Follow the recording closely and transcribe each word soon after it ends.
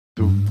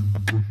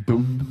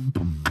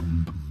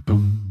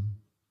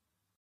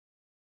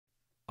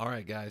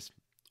Alright guys,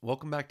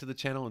 welcome back to the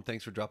channel and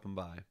thanks for dropping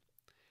by.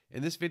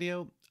 In this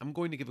video, I'm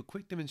going to give a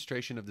quick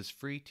demonstration of this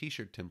free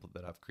t-shirt template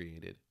that I've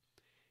created.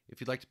 If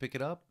you'd like to pick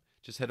it up,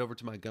 just head over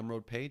to my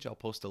Gumroad page. I'll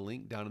post a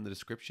link down in the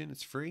description.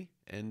 It's free,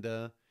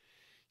 and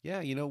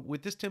yeah,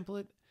 with this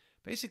template,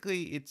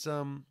 basically it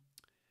can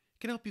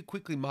help you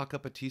quickly mock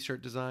up a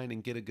t-shirt design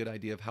and get a good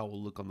idea of how it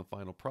will look on the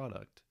final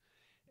product.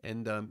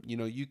 And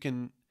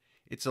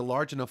it's a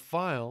large enough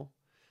file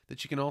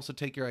that you can also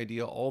take your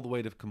idea all the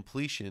way to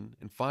completion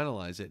and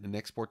finalize it and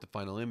export the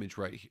final image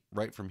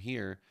right from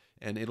here,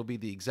 and it'll be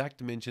the exact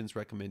dimensions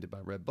recommended by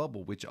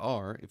RedBubble, which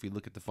are, if we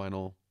look at the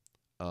final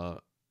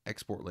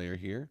export layer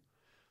here,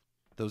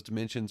 those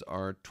dimensions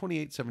are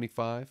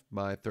 2875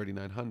 by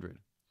 3900.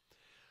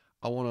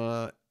 I want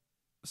to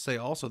say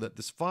also that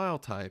this file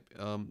type,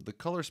 the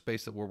color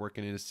space that we're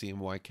working in is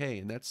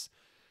CMYK, and that's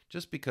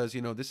just because,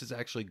 this is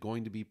actually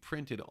going to be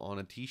printed on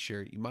a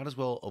t-shirt. You might as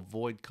well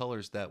avoid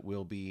colors that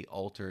will be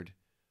altered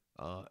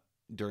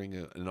during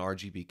an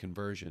RGB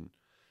conversion.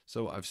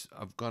 So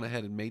I've gone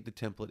ahead and made the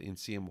template in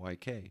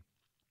CMYK.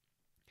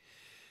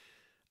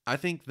 I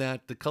think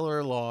that the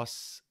color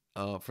loss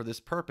for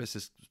this purpose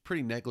is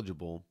pretty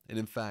negligible, and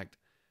in fact,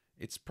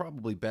 it's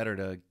probably better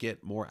to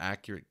get more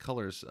accurate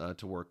colors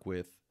to work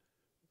with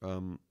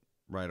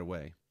right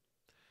away.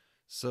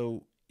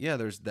 So yeah,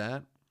 there's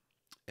that,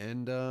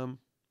 and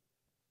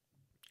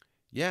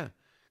yeah,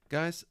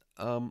 guys,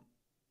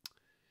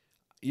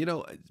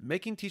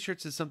 making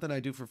t-shirts is something I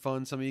do for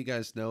fun. Some of you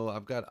guys know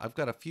I've got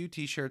a few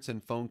t-shirts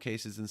and phone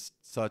cases and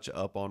such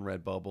up on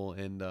RedBubble,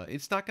 and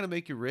it's not going to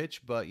make you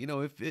rich, but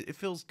if it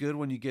feels good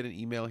when you get an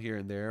email here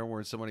and there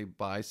where somebody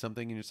buys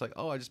something and you're just like,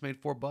 oh, I just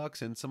made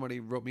 $4, and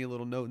somebody wrote me a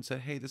little note and said,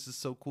 hey, this is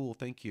so cool,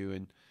 thank you.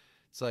 And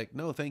it's like,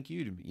 no, thank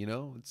you to me.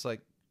 It's like,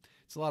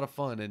 it's a lot of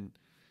fun, and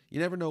you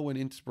never know when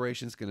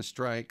inspiration is going to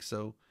strike.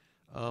 So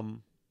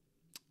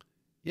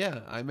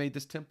yeah, I made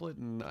this template,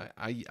 and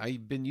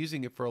I've been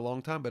using it for a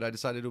long time, but I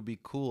decided it would be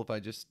cool if I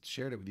just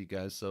shared it with you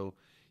guys. So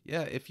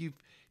yeah, if you've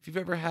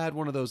ever had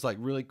one of those like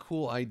really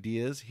cool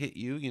ideas hit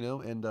you,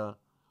 and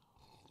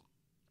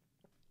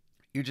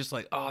you're just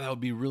like, oh, that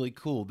would be really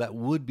cool. That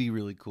would be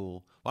really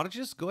cool. Why don't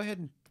you just go ahead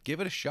and give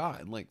it a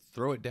shot and like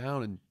throw it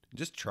down and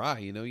just try?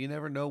 You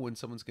never know when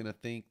someone's gonna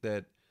think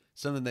that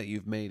something that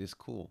you've made is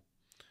cool.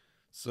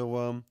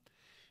 So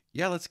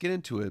yeah, let's get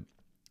into it.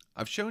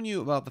 I've shown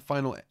you about the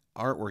final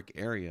artwork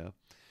area.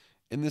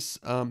 In this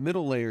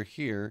middle layer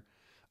here,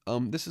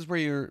 this is where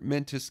you're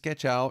meant to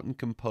sketch out and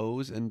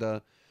compose and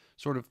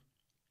sort of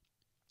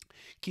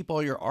keep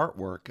all your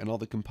artwork and all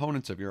the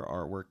components of your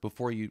artwork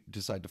before you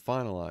decide to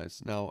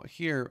finalize. Now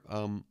here,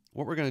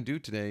 what we're going to do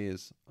today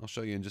is, I'll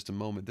show you in just a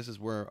moment, this is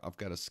where I've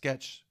got a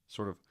sketch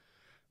sort of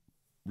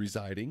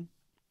residing.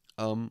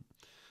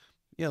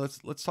 Yeah,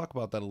 let's talk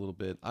about that a little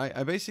bit.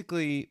 I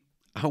basically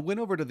went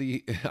over to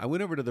the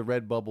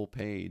RedBubble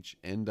page,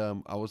 and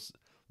I was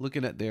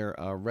looking at their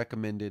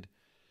recommended,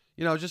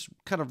 I was just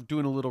kind of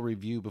doing a little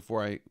review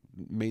before I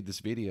made this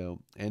video,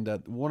 and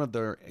one of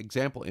their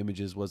example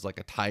images was like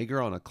a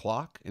tiger on a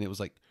clock, and it was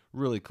like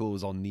really cool. It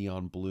was all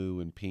neon blue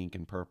and pink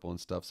and purple and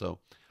stuff. So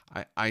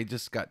I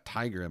just got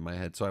tiger in my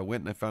head. So I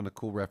went and I found a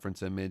cool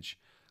reference image.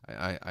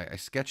 I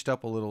sketched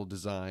up a little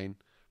design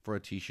for a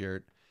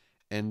t-shirt,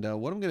 and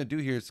what I'm going to do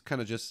here is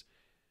kind of just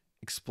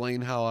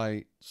explain how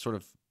I sort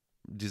of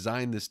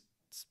designed this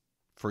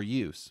for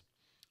use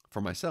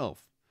for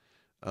myself.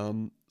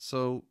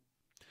 So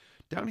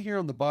down here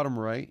on the bottom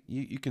right,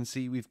 you can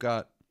see we've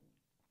got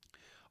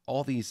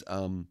all these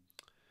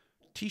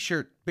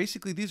t-shirt.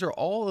 Basically, these are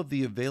all of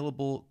the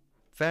available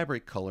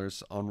fabric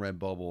colors on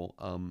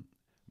RedBubble.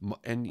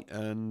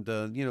 And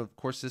of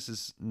course, this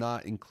is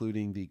not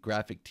including the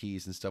graphic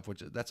tees and stuff,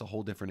 which that's a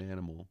whole different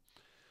animal.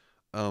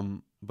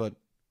 But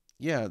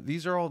yeah,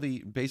 these are all the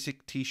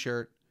basic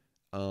t-shirt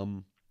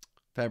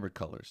fabric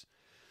colors.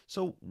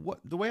 So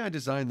the way I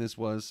designed this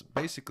was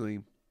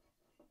basically,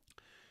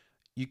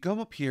 you come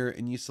up here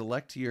and you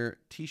select your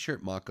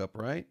t-shirt mockup,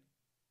 right?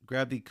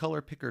 Grab the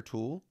color picker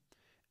tool,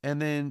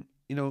 and then,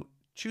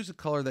 choose a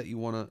color that you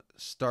want to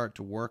start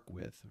to work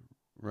with,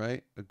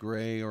 right? A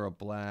gray or a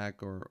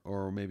black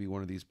or maybe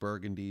one of these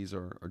burgundies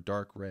or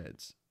dark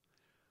reds.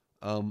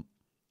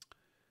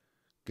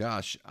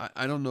 Gosh,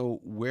 I don't know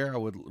where I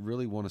would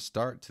really want to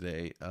start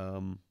today.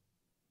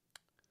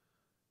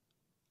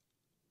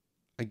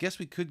 I guess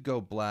we could go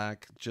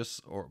black,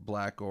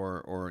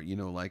 or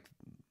like,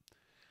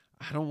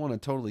 I don't want to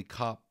totally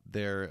cop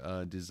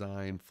their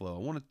design flow. I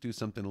want to do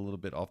something a little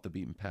bit off the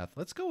beaten path.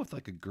 Let's go with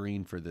like a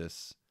green for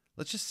this.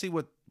 Let's just see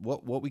what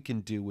we can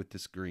do with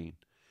this green.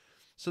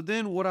 So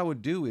then what I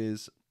would do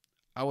is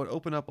I would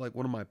open up like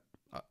one of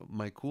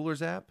my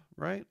Coolers app,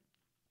 right?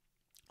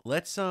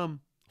 Let's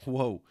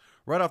whoa,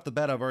 right off the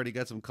bat I've already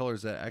got some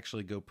colors that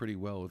actually go pretty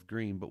well with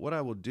green. But what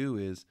I will do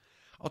is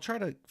I'll try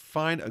to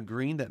find a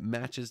green that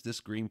matches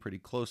this green pretty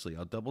closely.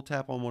 I'll double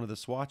tap on one of the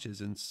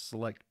swatches and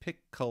select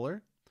pick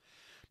color.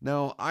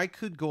 Now, I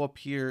could go up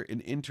here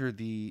and enter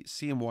the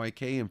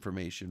CMYK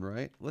information,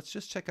 right? Let's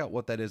just check out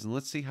what that is, and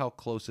let's see how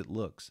close it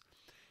looks.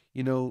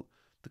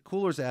 The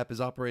Coolers app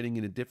is operating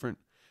in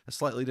a a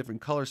slightly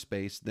different color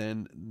space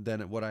than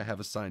what I have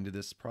assigned to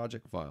this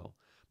project file.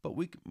 But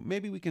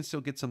maybe we can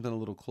still get something a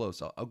little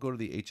close. I'll go to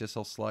the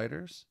HSL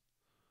sliders,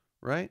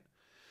 right?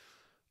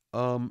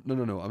 No.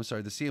 I'm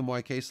sorry, the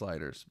CMYK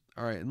sliders.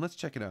 All right, and let's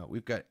check it out.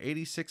 We've got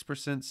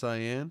 86%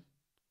 cyan.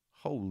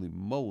 Holy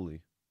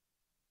moly,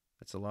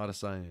 that's a lot of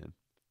cyan.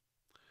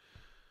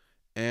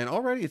 And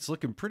already it's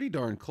looking pretty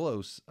darn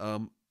close.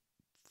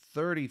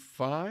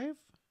 35.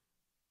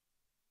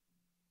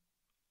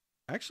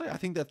 Actually, I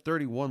think that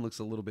 31 looks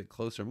a little bit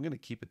closer. I'm going to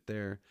keep it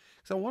there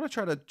because I want to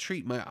try to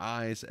treat my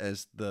eyes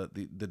as the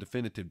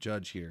definitive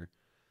judge here.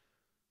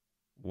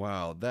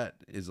 Wow, that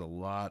is a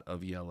lot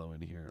of yellow in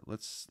here.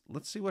 Let's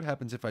see what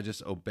happens if I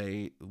just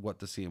obey what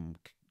the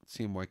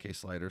CMYK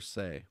sliders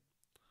say.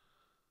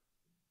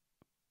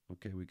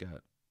 Okay, we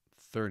got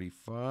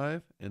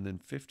 35 and then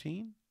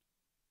 15.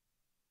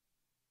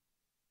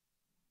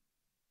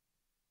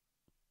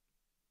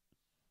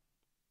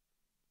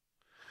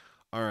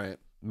 All right,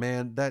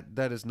 man,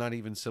 that is not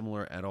even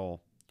similar at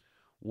all.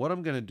 What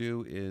I'm going to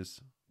do is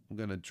I'm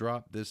going to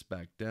drop this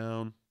back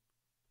down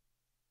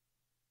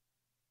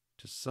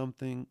to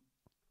something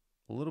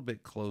a little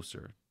bit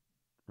closer,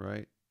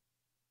 right?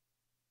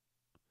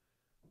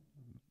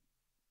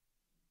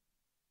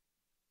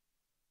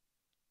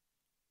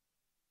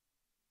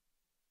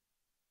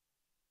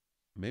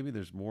 Maybe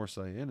there's more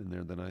cyan in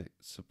there than I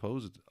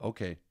supposed.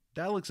 Okay,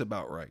 that looks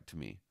about right to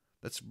me.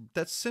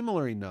 That's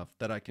similar enough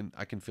that I can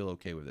feel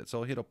okay with it. So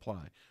I'll hit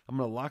apply. I'm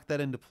gonna lock that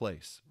into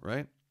place,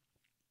 right?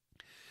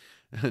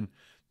 And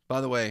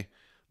by the way,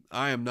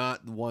 I am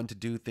not one to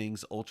do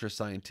things ultra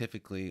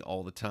scientifically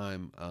all the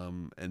time.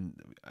 And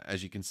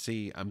as you can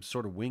see, I'm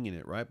sort of winging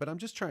it, right? But I'm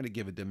just trying to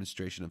give a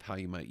demonstration of how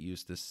you might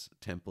use this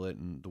template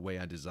and the way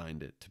I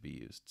designed it to be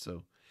used.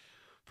 So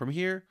from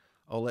here,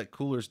 I'll let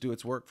coolers do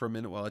its work for a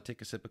minute while I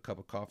take a sip of cup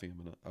of coffee.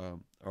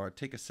 Or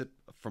take a sip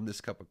from this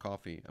cup of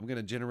coffee. I'm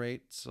gonna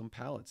generate some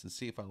palettes and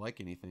see if I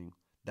like anything.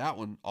 That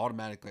one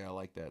automatically I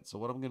like that. So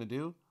what I'm gonna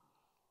do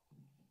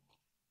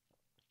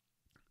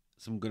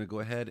is I'm gonna go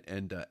ahead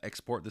and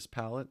export this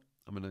palette.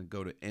 I'm gonna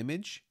go to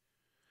image.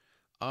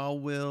 I'll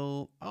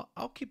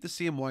keep the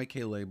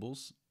CMYK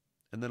labels,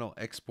 and then I'll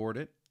export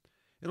it.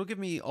 It'll give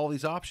me all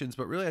these options,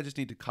 but really I just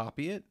need to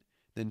copy it,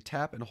 then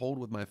tap and hold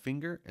with my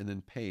finger, and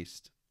then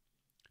paste.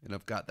 And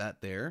I've got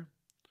that there.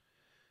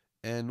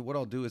 And what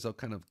I'll do is I'll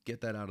kind of get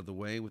that out of the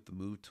way with the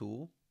move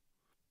tool.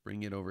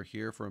 Bring it over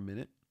here for a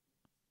minute.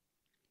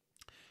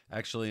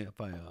 Actually, if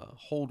I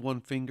hold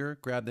one finger,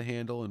 grab the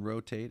handle and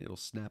rotate, it'll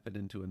snap it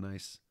into a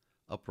nice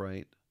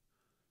upright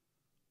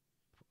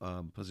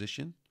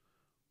position,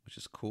 which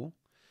is cool.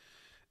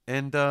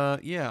 And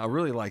yeah, I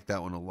really like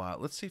that one a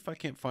lot. Let's see if I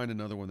can't find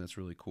another one that's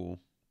really cool.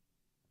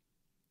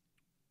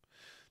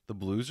 The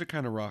blues are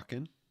kind of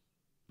rocking,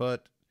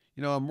 but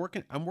you know, I'm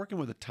working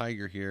with a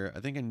tiger here. I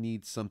think I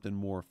need something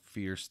more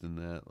fierce than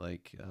that,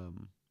 like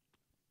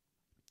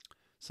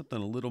something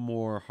a little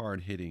more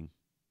hard hitting.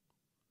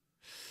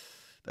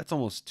 That's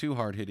almost too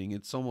hard hitting.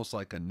 It's almost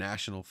like a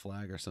national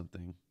flag or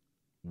something.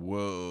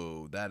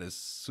 Whoa, that is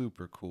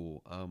super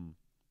cool.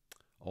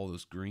 All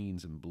those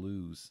greens and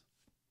blues.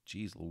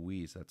 Jeez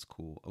Louise, that's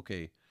cool.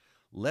 Okay,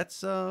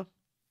 let's uh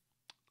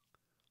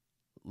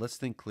let's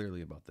think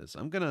clearly about this.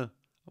 I'm gonna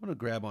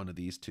grab onto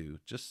these two,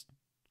 just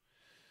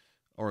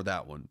or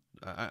that one.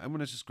 I'm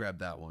gonna just grab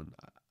that one.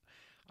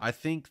 I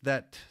think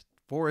that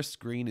forest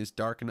green is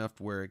dark enough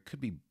where it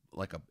could be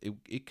like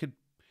it could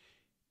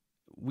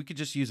we could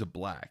just use a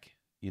black,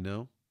 you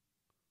know?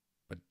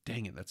 But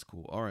dang it, that's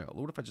cool. All right,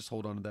 what if I just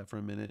hold on to that for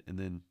a minute and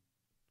then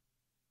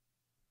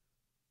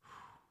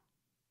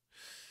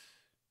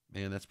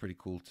man, that's pretty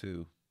cool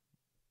too.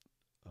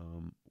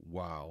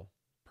 Wow.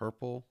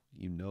 Purple,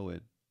 you know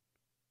it.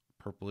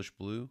 Purplish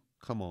blue.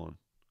 Come on.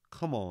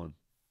 Come on.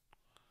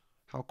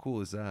 How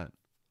cool is that?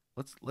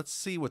 Let's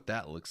see what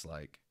that looks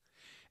like.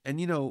 And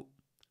you know,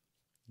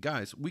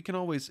 guys, you can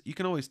always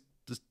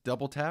just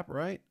double tap,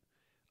 right?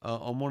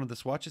 On one of the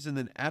swatches and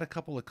then add a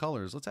couple of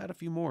colors. Let's add a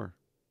few more.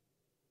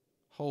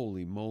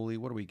 Holy moly,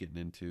 what are we getting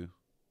into?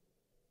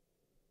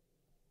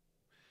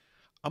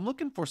 I'm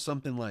looking for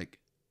something like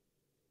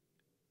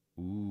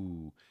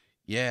ooh.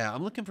 Yeah,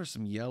 I'm looking for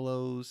some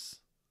yellows.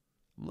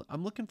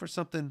 I'm looking for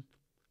something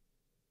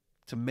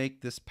to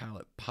make this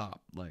palette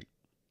pop, like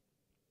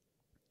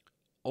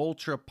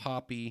ultra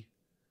poppy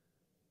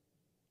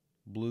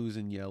blues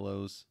and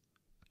yellows.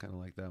 I kind of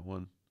like that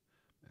one.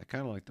 I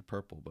kind of like the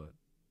purple, but.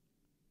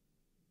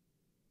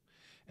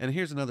 And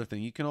here's another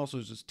thing. You can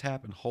also just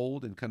tap and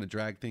hold and kind of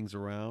drag things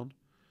around.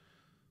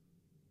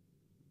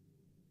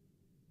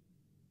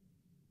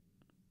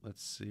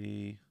 Let's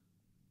see.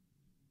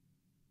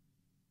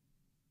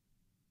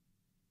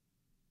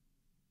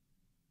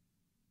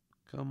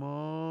 Come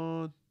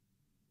on.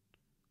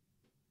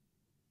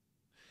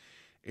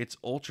 It's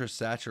ultra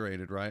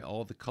saturated, right?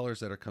 All the colors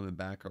that are coming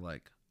back are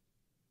like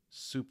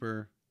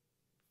super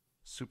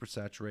super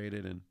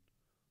saturated, and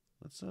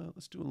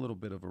let's do a little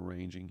bit of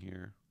arranging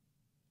here.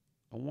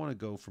 I want to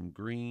go from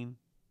green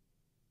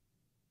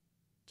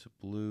to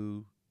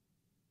blue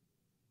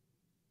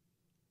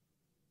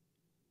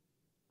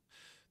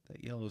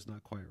That yellow is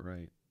not quite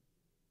right.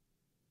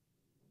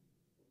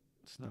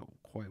 It's not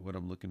quite what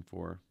I'm looking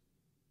for.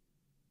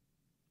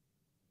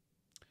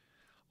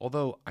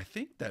 Although I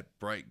think that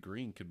bright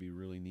green could be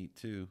really neat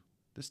too.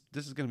 This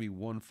is going to be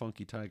one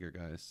funky tiger,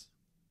 guys.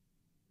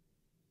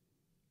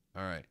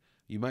 All right.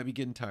 You might be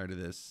getting tired of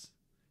this.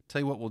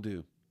 Tell you what we'll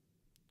do.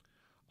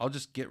 I'll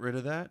just get rid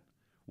of that.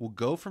 We'll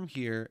go from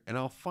here and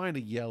I'll find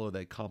a yellow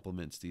that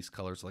complements these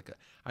colors.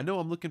 I know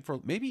I'm looking for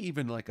maybe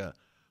even like a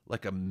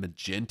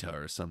magenta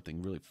or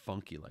something really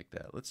funky like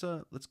that.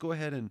 Let's go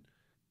ahead and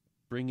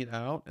bring it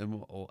out and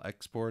we'll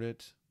export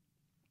it.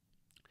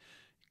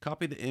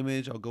 Copy the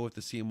image. I'll go with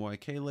the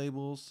CMYK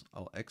labels.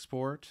 I'll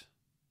export.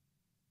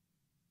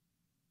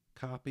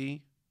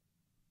 Copy.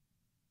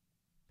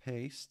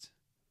 Paste.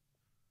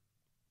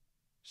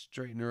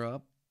 Straighten her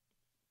up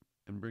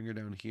and bring her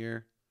down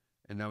here.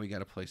 And now we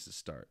got a place to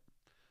start.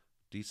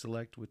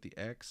 Deselect with the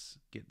X.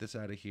 Get this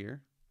out of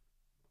here.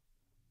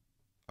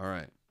 All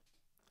right.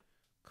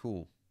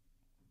 Cool.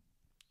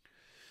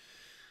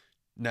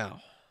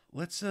 Now,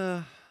 let's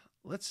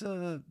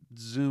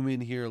zoom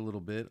in here a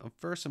little bit.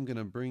 First, I'm going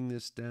to bring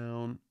this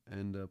down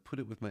and put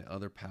it with my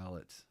other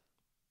palette.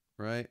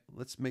 Right?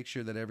 Let's make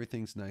sure that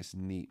everything's nice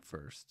and neat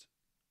first.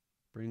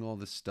 Bring all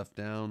this stuff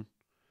down.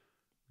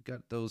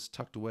 Got those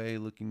tucked away,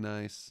 looking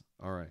nice.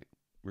 All right,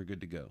 we're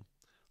good to go.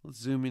 Let's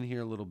zoom in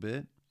here a little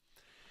bit.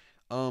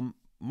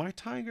 My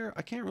tiger,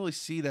 I can't really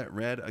see that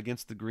red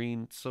against the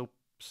green so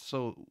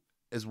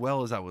as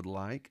well as I would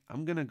like.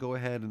 I'm gonna go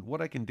ahead and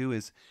what I can do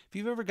is, if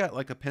you've ever got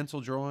like a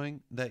pencil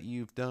drawing that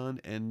you've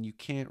done and you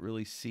can't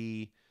really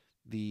see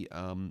the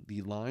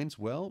lines,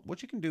 well,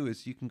 what you can do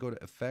is you can go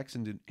to Effects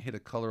and hit a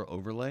color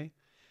overlay,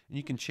 and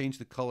you can change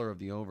the color of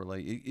the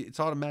overlay. It's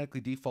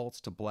automatically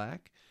defaults to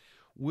black,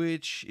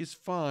 which is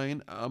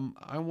fine.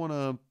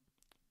 I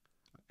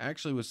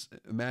actually was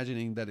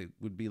imagining that it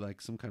would be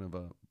like some kind of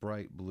a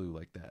bright blue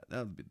like that.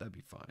 That'd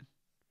be fine.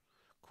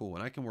 Cool,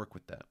 and I can work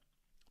with that.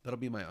 That'll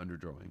be my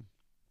underdrawing.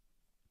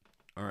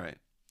 All right.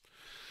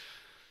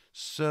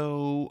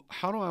 So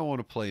how do I want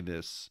to play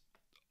this?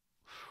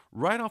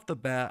 Right off the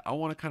bat, I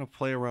want to kind of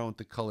play around with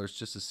the colors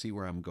just to see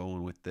where I'm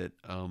going with it.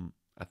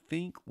 I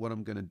think what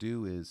I'm going to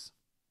do is,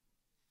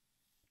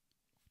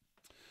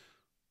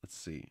 let's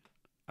see.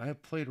 I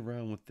have played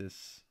around with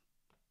this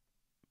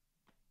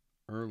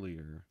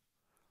earlier.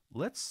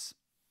 Let's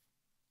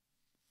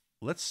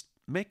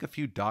make a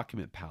few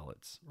document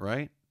palettes,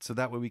 right? So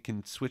that way we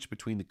can switch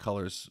between the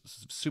colors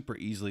super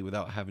easily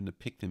without having to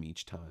pick them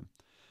each time.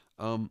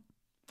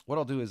 What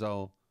I'll do is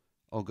I'll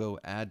go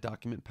add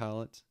document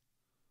palette,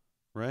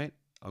 right?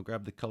 I'll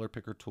grab the color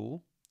picker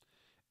tool,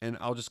 and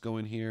I'll just go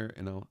in here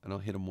and I'll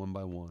hit them one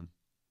by one.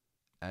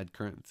 Add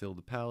current fill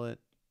to palette,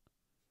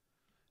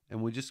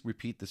 and we just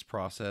repeat this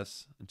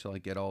process until I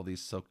get all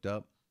these soaked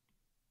up.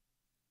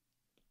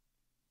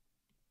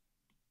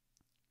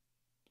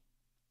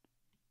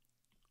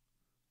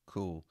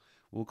 Cool.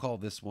 We'll call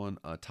this one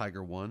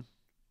Tiger 1.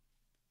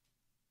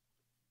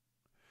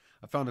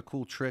 I found a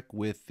cool trick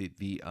with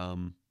the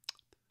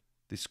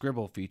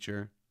scribble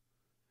feature.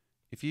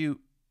 If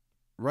you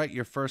write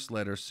your first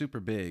letter super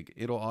big,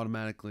 it'll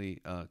automatically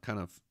kind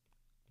of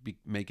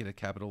make it a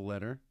capital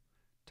letter.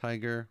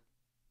 Tiger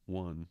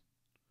 1.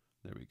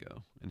 There we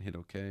go. And hit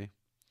OK. And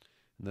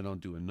then I'll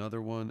do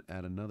another one,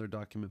 add another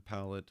document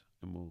palette,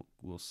 and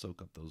we'll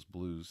soak up those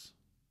blues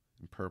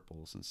and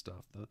purples and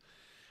stuff.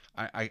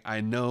 I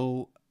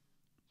know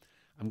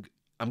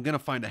I'm gonna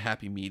find a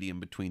happy medium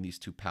between these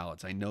two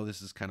palettes. I know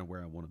this is kind of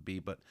where I want to be,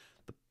 but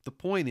the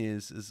point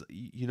is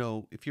you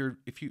know, if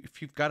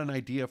you've got an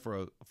idea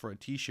for a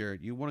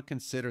t-shirt, you want to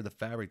consider the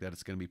fabric that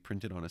it's going to be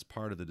printed on as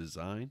part of the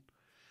design.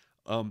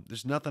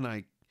 There's nothing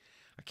I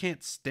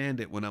can't stand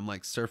it when I'm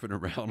like surfing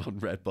around on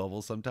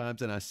RedBubble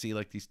sometimes and I see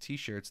like these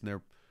t-shirts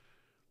and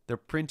they're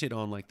printed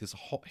on like this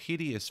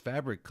hideous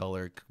fabric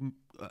color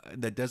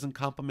that doesn't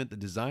complement the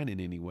design in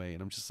any way.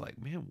 And I'm just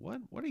like, man,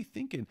 what are you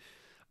thinking?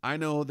 I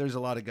know there's a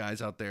lot of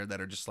guys out there that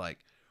are just like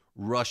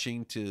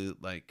rushing to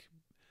like,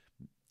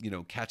 you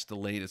know, catch the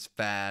latest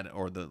fad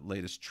or the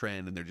latest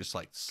trend, and they're just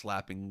like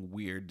slapping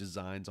weird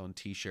designs on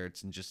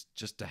t-shirts and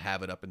just to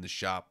have it up in the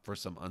shop for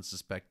some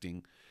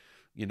unsuspecting,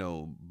 you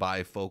know,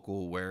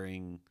 bifocal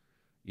wearing,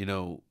 you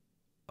know,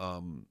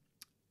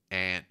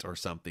 ant or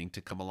something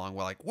to come along.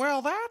 We're like,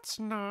 well, that's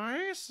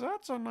nice.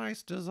 That's a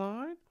nice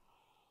design.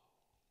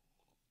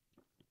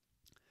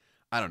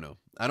 I don't know.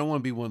 I don't want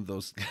to be one of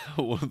those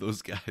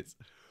guys.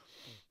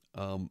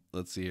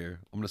 Let's see here.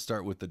 I'm going to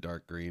start with the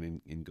dark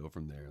green and go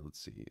from there. Let's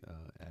see.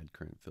 Add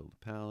current fill to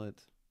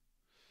palette.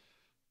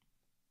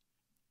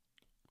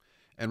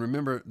 And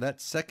remember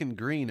that second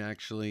green,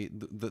 actually,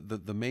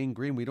 the main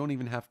green, we don't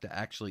even have to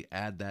actually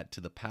add that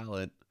to the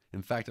palette.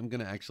 In fact, I'm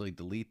going to actually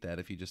delete that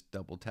if you just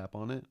double tap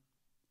on it.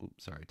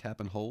 Oops, sorry, tap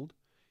and hold.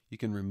 You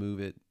can remove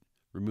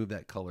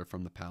that color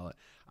from the palette.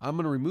 I'm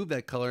going to remove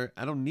that color.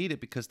 I don't need it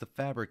because the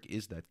fabric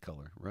is that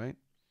color, right?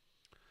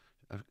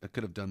 I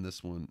could have done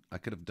this one. I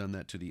could have done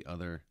that to the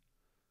other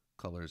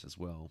colors as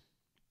well.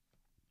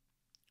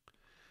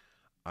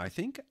 I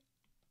think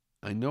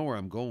I know where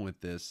I'm going with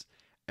this.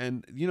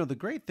 And you know, the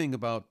great thing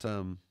about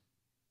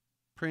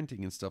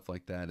printing and stuff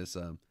like that is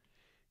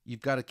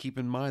you've got to keep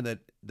in mind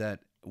that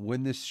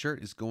when this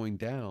shirt is going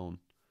down,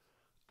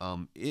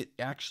 it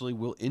actually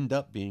will end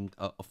up being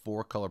a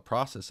four color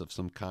process of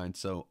some kind.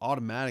 So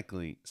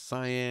automatically,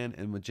 cyan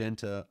and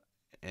magenta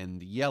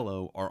and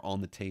yellow are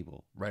on the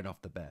table right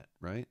off the bat,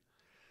 right?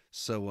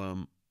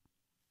 So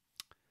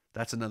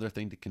that's another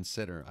thing to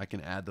consider. I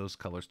can add those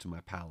colors to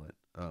my palette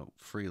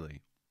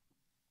freely.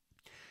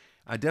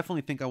 I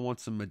definitely think I want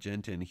some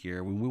magenta in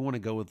here. When we want to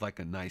go with like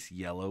a nice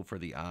yellow for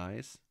the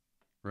eyes,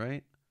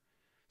 right?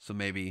 So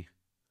maybe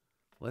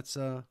let's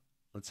uh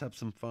let's have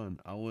some fun.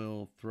 I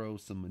will throw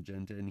some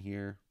magenta in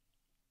here.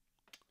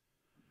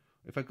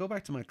 If I go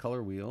back to my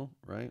color wheel,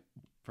 right?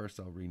 First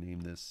I'll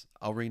rename this.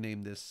 I'll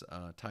rename this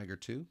Tiger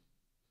 2.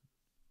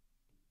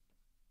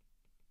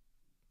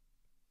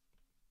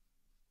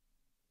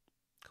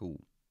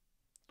 Cool.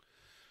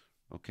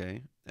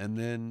 Okay. And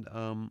then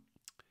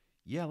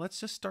yeah, let's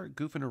just start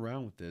goofing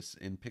around with this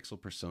in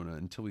Pixel Persona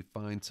until we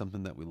find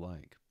something that we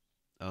like.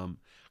 I'm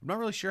not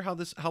really sure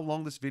how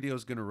long this video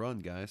is gonna run,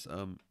 guys.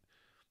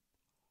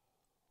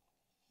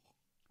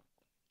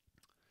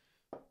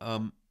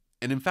 Um,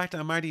 and in fact,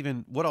 I might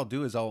even what I'll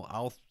do is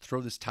I'll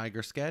throw this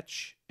tiger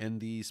sketch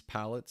and these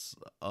palettes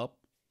up.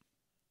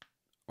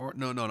 Or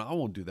no, I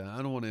won't do that.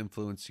 I don't want to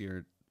influence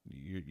your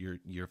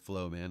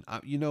flow, man.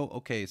 You know,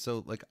 okay,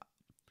 so like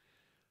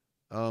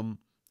um.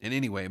 And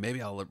anyway,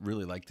 maybe I'll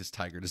really like this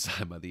tiger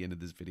design by the end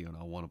of this video, and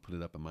I'll want to put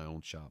it up in my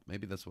own shop.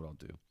 Maybe that's what I'll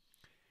do.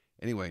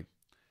 Anyway,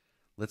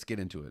 let's get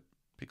into it.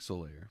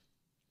 Pixel layer.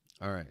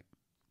 All right.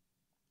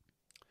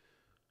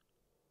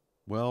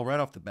 Well, right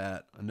off the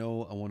bat, I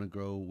know I want to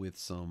go with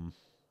some.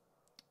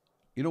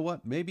 You know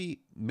what? Maybe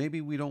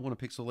we don't want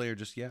a pixel layer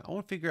just yet. I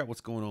want to figure out what's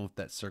going on with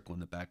that circle in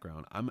the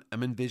background. I'm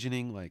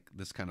envisioning like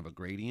this kind of a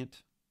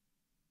gradient.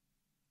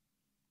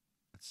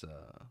 Let's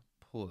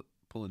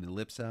pull an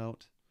ellipse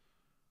out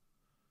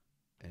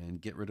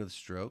and get rid of the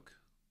stroke,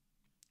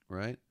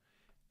 right?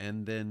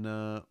 And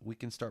then we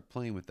can start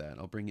playing with that.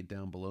 I'll bring it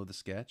down below the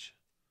sketch,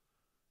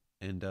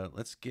 and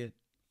let's get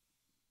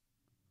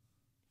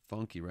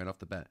funky right off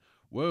the bat.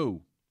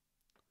 Whoa,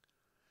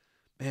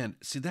 man!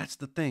 See, that's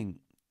the thing.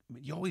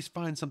 You always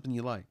find something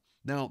you like.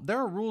 Now, there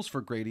are rules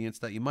for gradients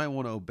that you might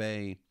want to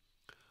obey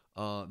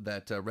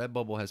that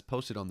Redbubble has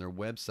posted on their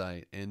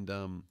website. And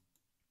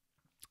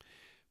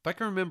if I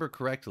can remember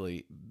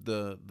correctly,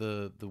 the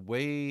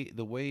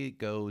way it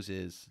goes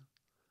is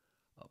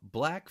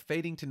black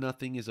fading to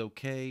nothing is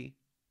okay.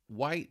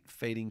 White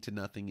fading to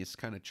nothing is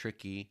kind of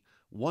tricky.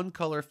 One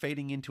color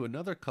fading into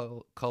another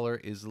color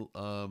is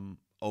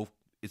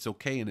it's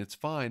okay and it's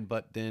fine.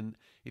 But then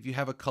if you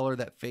have a color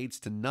that fades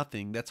to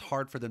nothing, that's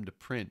hard for them to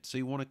print. So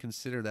you want to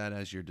consider that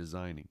as you're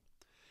designing.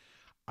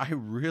 I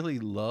really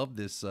love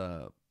this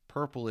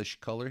purplish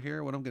color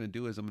here. What I'm going to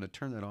do is I'm going to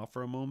turn that off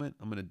for a moment.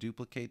 I'm going to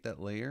duplicate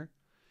that layer,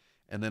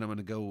 and then I'm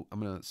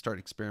going to start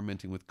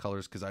experimenting with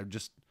colors because I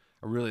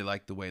really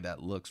like the way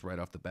that looks right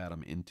off the bat.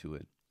 I'm into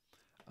it.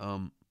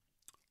 Um,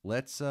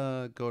 let's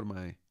go to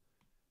my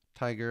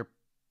Tiger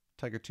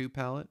 2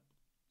 palette,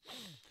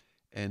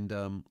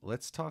 and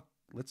let's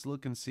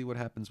look and see what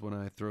happens when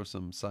I throw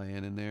some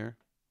cyan in there.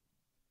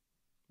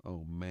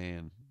 Oh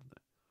man.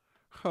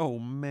 Oh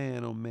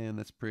man, oh man,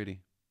 that's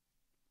pretty.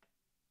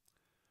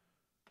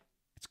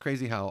 It's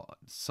crazy how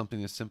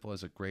something as simple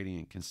as a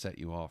gradient can set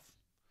you off.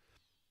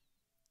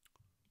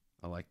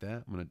 I like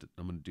that. I'm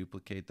gonna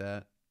duplicate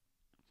that.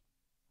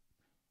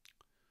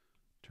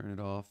 Turn it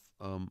off.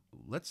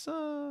 Let's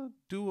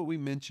do what we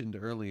mentioned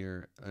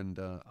earlier, and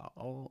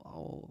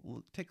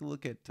I'll take a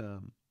look at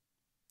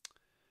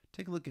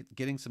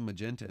getting some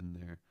magenta in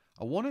there.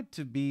 I want it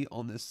to be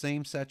on the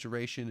same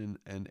saturation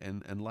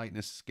and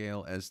lightness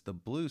scale as the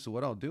blue. So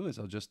what I'll do is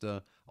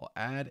I'll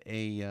add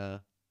a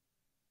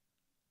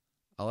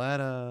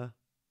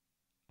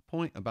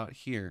point about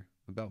here,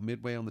 about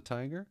midway on the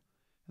tiger,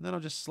 and then I'll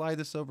just slide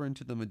this over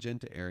into the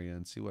magenta area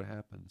and see what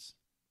happens.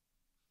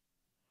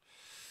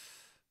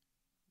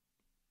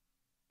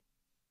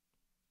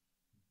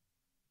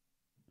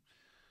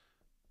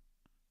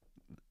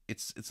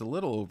 It's a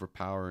little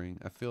overpowering.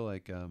 I feel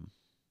like and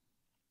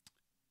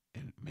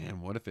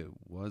man, what if it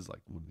was like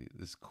one of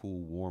this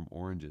cool warm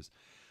oranges?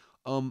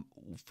 Um,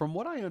 from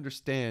what I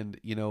understand,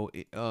 you know,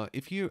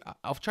 if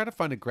I'll try to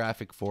find a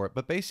graphic for it,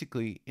 but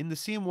basically in the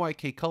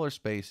CMYK color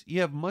space,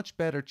 you have much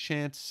better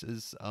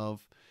chances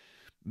of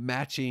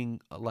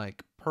matching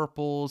like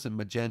purples and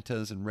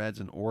magentas and reds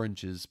and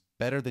oranges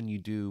better than you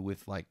do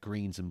with like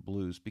greens and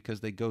blues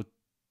because they go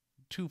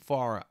too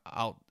far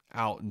out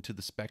into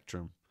the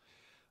spectrum.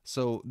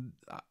 So,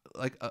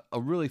 like a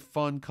really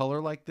fun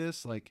color like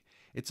this, like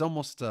it's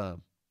almost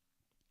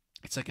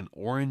it's like an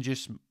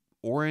orangish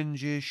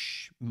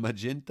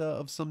magenta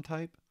of some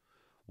type.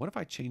 What if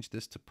I change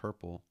this to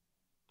purple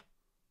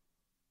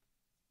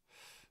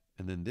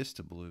and then this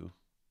to blue?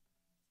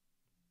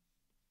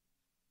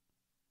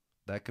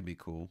 That could be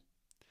cool.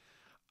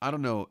 I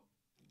don't know.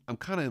 I'm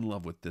kind of in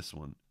love with this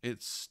one.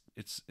 It's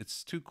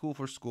too cool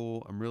for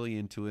school. I'm really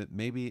into it.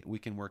 Maybe we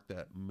can work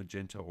that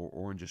magenta or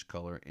orangish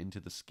color into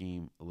the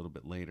scheme a little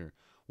bit later.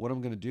 What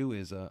I'm gonna do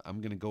is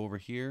I'm gonna go over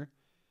here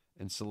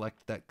and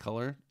select that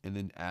color and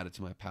then add it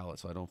to my palette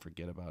so I don't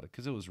forget about it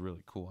because it was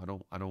really cool. I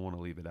don't want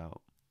to leave it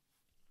out.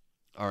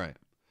 All right.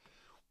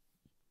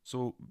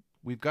 So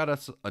we've got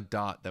us a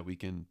dot that we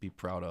can be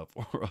proud of,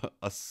 or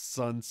a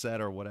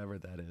sunset, or whatever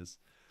that is,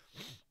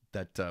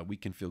 that we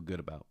can feel good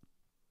about.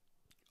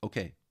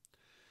 Okay,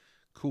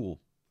 cool.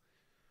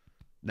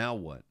 Now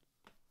what?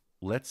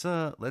 Let's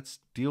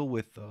deal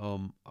with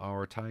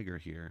our tiger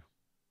here.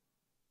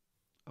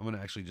 I'm gonna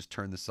actually just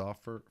turn this off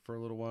for a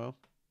little while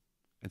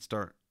and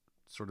start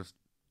sort of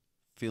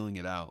feeling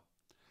it out.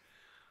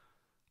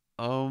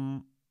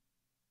 Um,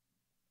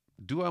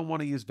 do I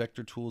want to use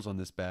vector tools on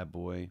this bad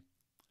boy?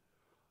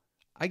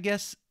 I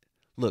guess.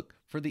 Look,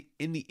 for the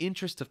in the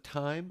interest of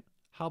time,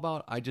 how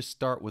about I just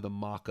start with a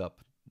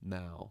mock-up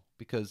now?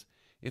 Because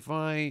if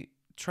I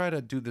try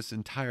to do this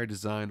entire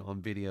design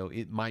on video,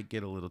 it might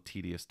get a little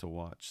tedious to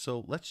watch.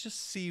 So let's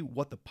just see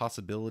what the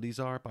possibilities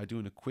are by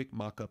doing a quick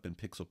mock-up in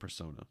Pixel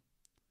Persona.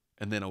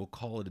 And then I'll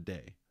call it a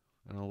day.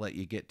 And I'll let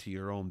you get to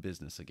your own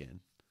business again.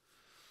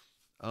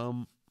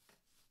 Um,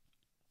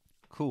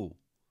 cool.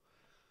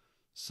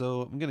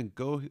 So I'm gonna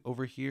go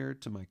over here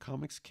to my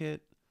comics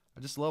kit. I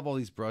just love all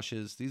these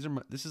brushes.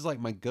 This is like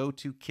my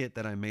go-to kit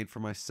that I made for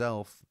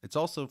myself. It's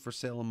also for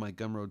sale in my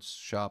Gumroad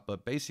shop,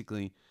 but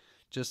basically,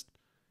 just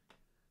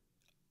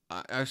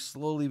I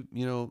slowly,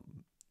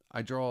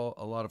 I draw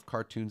a lot of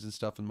cartoons and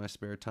stuff in my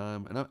spare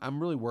time, and I'm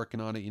really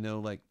working on it.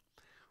 Like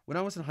when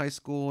I was in high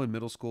school and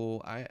middle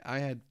school, I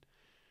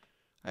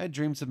had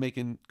dreams of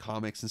making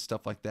comics and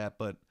stuff like that,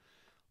 but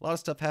a lot of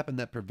stuff happened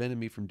that prevented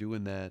me from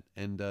doing that.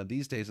 And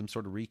these days, I'm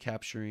sort of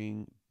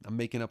recapturing. I'm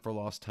making up for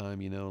lost time.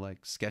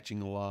 Like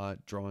sketching a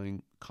lot,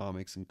 drawing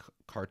comics and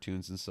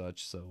cartoons and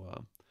such.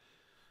 So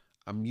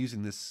I'm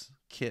using this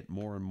kit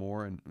more and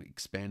more and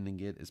expanding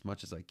it as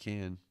much as I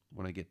can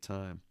when I get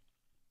time.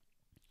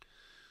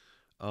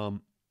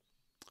 Um,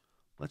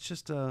 let's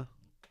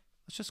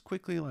just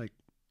quickly like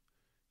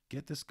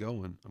get this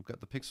going. I've got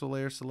the pixel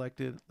layer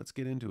selected. Let's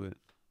get into it.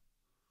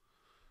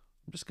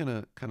 I'm just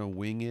gonna kind of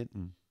wing it,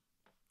 and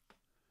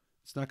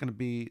it's not gonna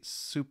be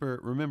super.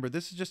 Remember,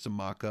 this is just a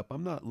mock-up.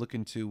 I'm not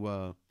looking to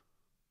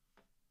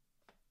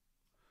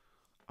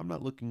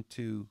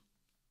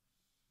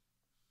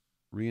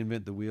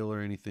reinvent the wheel or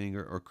anything,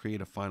 or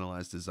create a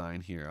finalized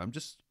design here. I'm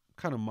just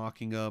kind of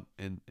mocking up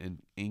and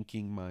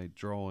inking my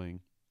drawing.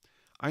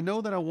 I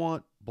know that I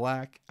want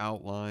black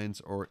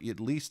outlines, or at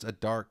least a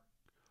dark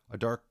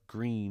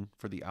green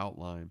for the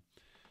outline.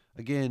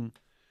 Again,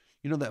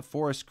 that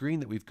forest green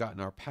that we've got in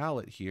our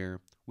palette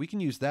here, we can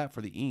use that for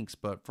the inks,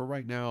 but for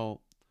right now,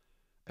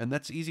 and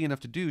that's easy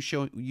enough to do,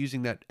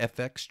 using that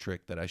FX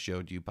trick that I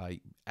showed you by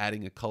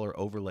adding a color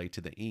overlay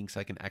to the inks,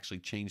 I can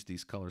actually change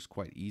these colors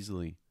quite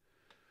easily.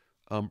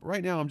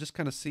 Right now, I'm just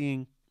kind of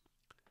seeing.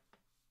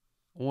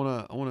 I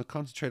wanna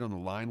concentrate on the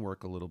line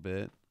work a little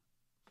bit.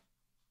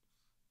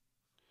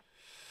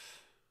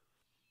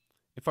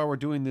 If I were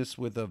doing this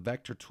with a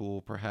vector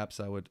tool, perhaps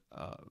I would,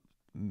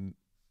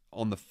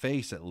 on the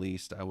face at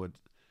least, I would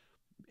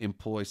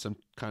employ some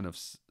kind of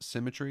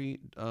symmetry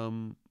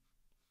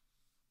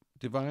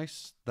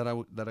device that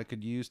I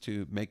could use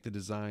to make the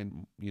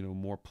design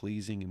more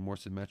pleasing and more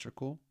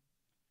symmetrical.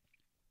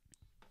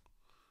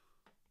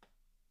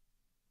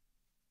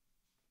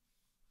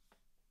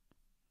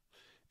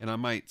 And I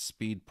might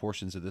speed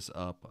portions of this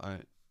up.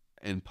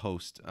 In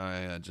post.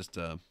 I just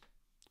kind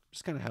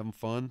of having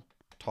fun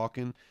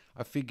talking.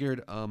 I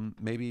figured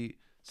maybe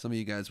some of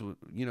you guys would,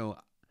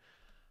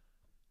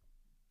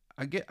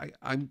 I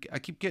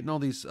keep getting all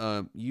these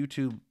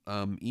YouTube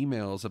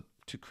emails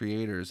to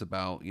creators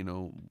about,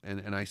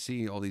 and I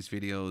see all these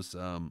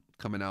videos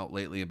coming out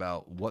lately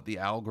about what the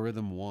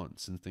algorithm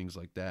wants and things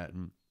like that,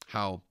 and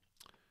how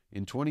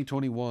in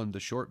 2021 the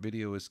short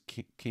video is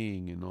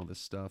king and all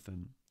this stuff.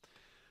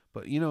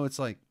 But it's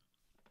like,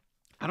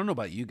 I don't know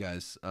about you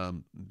guys.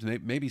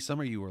 Maybe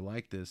some of you are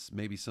like this.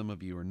 Maybe some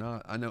of you are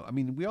not. I know. I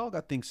mean, we all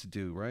got things to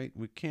do, right?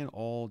 We can't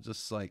all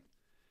just like,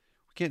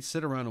 we can't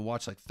sit around and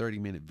watch like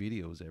 30-minute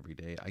videos every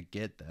day. I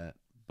get that.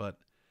 But,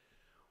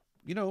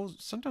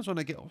 sometimes when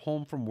I get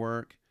home from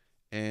work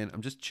and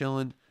I'm just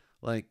chilling,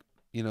 like,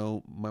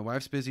 my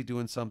wife's busy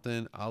doing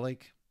something, I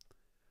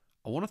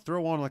want to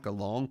throw on like a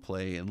long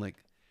play and like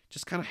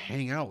just kind of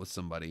hang out with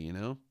somebody.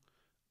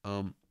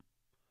 Um,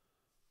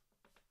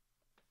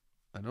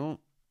 I don't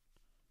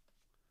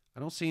I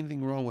don't see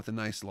anything wrong with a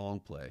nice long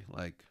play,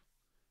 like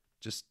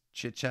just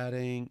chit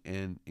chatting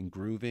and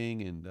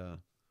grooving, and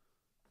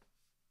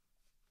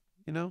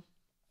you know,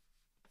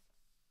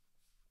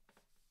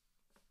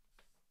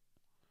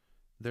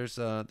 there's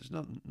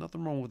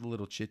nothing wrong with a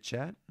little chit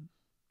chat.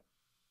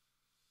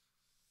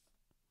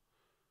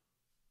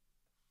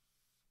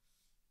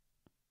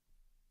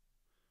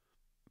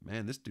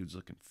 Man, this dude's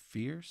looking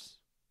fierce.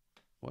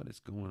 What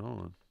is going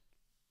on?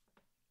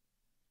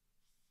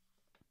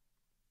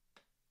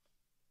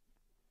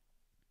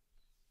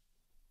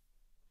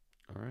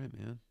 All right,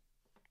 man.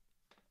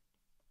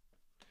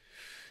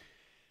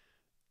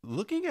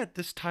 Looking at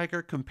this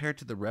tiger compared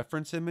to the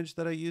reference image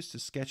that I used to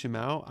sketch him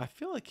out, I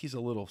feel like he's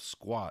a little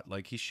squat.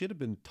 Like he should have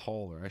been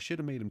taller. I should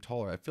have made him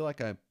taller. I feel like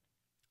I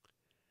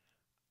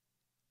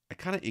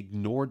kind of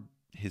ignored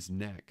his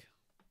neck.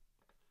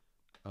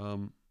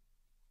 Um,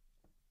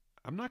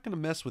 I'm not gonna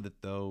mess with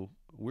it though.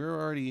 We're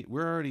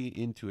already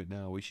into it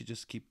now. We should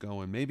just keep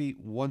going. Maybe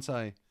once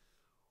I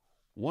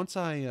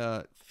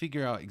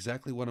figure out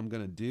exactly what I'm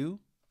gonna do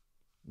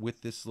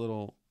with this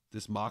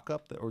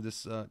mock-up or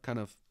this kind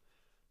of,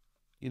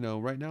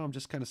 right now I'm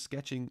just kind of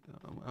sketching.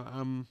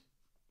 I'm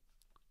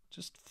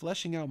just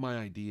fleshing out my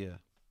idea.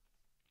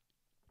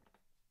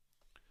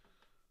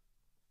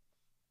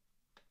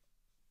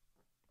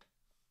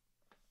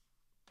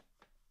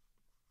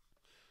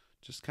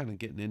 Just kind of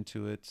getting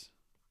into it,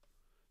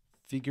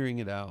 figuring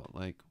it out,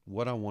 like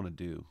what I want to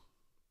do.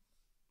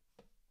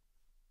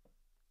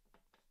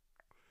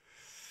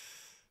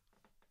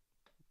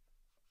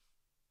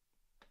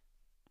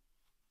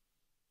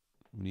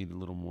 We need a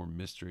little more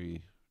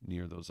mystery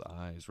near those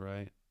eyes,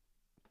 right?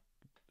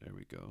 There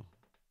we go.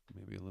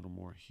 Maybe a little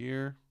more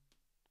here.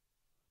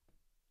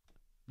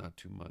 Not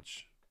too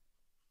much.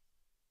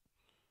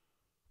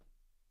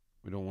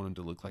 We don't want him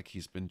to look like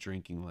he's been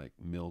drinking like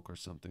milk or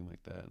something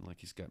like that, and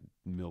like he's got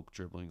milk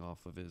dribbling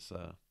off of his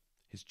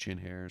chin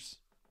hairs.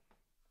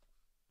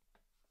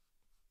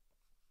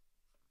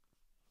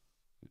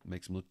 It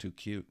makes him look too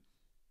cute.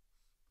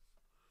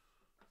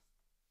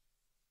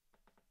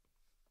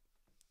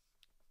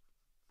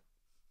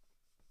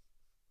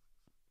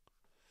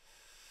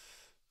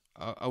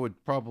 I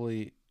would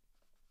probably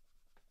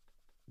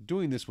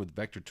doing this with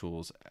vector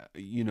tools.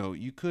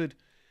 You could.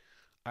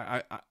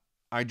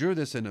 I drew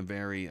this in a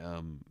very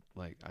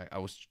like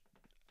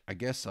I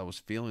guess I was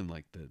feeling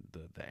like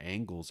the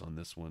angles on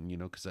this one,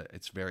 because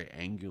it's very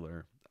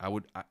angular.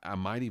 I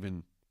might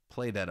even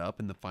play that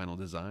up in the final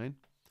design.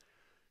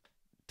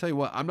 Tell you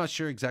what, I'm not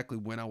sure exactly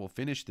when I will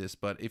finish this,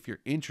 but if you're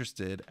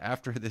interested,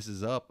 after this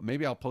is up,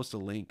 maybe I'll post a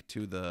link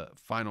to the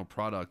final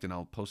product and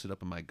I'll post it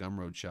up in my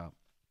Gumroad shop.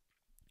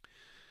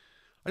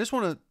 I just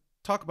want to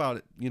talk about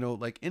it,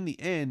 like in the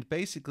end,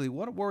 basically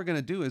what we're going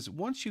to do is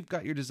once you've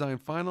got your design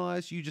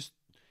finalized, you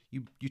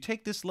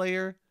take this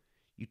layer,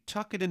 you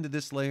tuck it into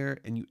this layer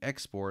and you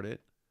export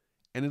it,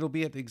 and it'll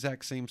be at the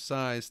exact same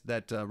size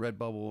that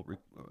Redbubble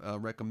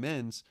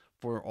recommends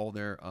for all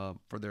their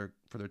for their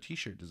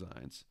t-shirt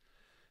designs.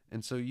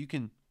 And so you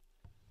can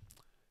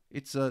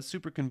it's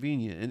super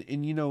convenient.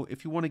 And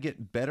if you want to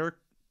get better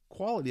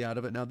quality out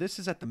of it, now this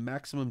is at the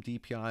maximum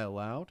DPI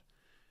allowed.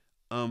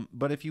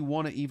 But if you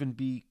want to even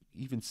be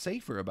even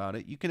safer about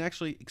it, you can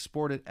actually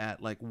export it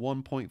at like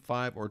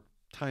 1.5 or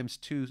times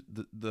 2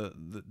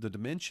 the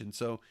dimension.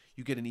 So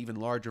you get an even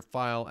larger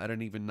file at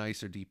an even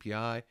nicer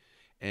DPI,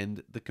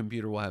 and the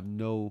computer will have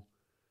no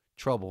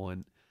trouble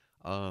in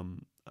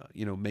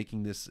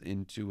making this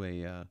into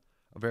a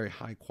very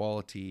high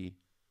quality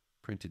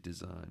printed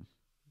design.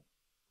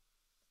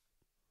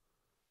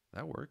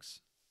 That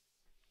works.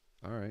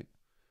 All right.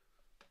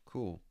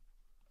 Cool.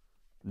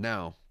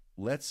 Now,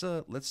 let's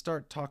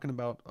start talking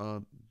about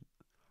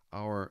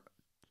our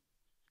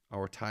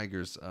our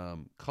tiger's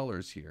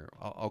colors here.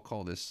 We'll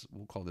call this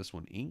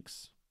one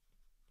inks.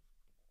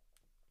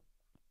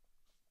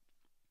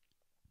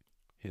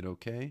 Hit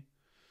OK.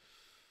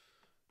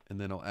 And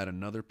then I'll add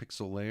another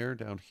pixel layer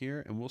down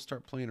here, and we'll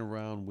start playing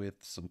around with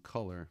some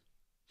color.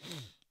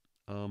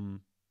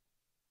 And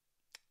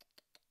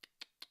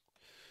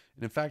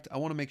in fact, I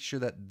want to make sure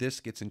that this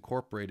gets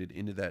incorporated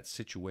into that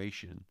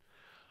situation.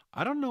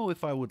 I don't know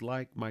if I would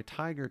like my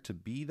tiger to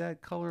be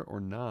that color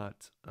or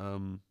not,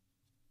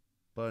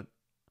 but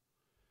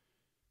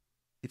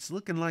it's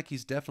looking like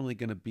he's definitely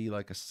going to be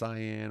like a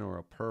cyan or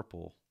a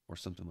purple or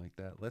something like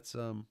that.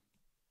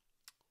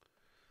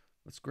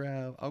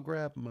 I'll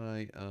grab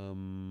my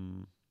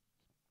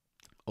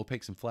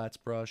opaques and flats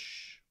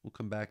brush. We'll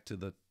come back to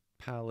the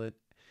palette.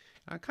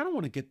 I kind of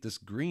want to get this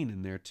green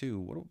in there too.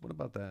 What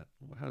about that?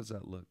 How does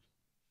that look?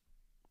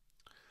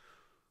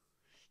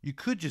 You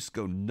could just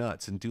go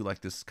nuts and do like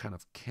this kind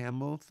of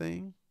camo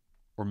thing,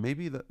 or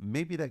maybe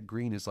that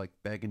green is like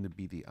begging to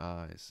be the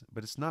eyes,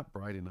 but it's not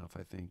bright enough,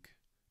 I think.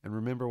 And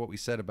remember what we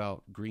said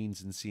about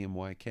greens in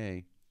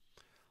CMYK.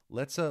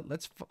 Let's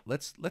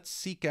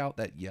seek out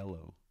that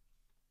yellow.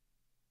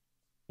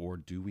 Or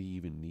do we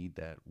even need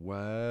that?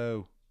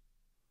 Whoa.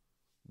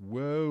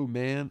 Whoa,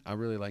 man. I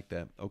really like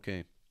that.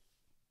 Okay.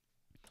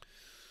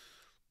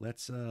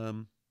 Let's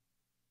oh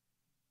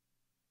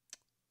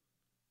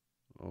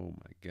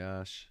my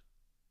gosh.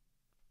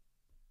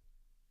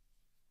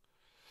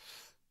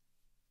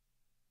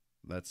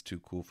 That's too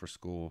cool for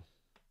school.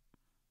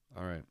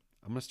 All right.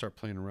 I'm going to start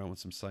playing around with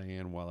some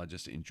cyan while I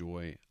just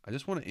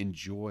want to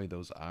enjoy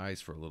those eyes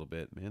for a little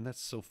bit. Man,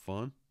 that's so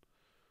fun.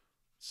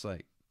 It's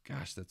like,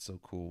 gosh, that's so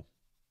cool.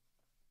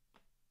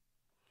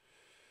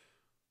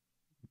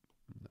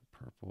 That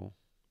purple.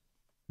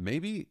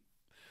 Maybe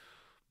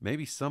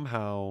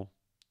somehow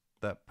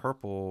that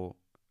purple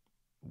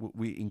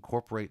we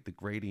incorporate the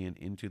gradient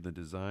into the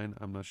design.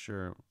 I'm not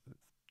sure.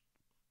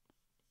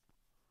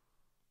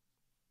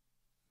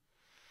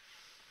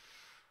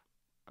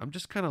 I'm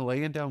just kind of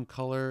laying down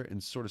color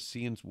and sort of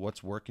seeing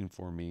what's working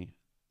for me.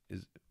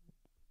 Is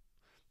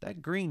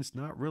that green's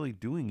not really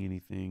doing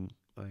anything?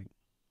 Like,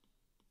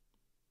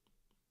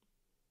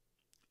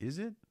 is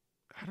it?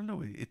 I don't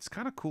know. It's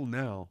kind of cool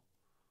now.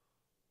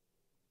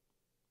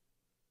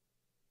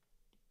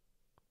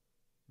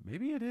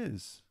 Maybe it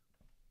is.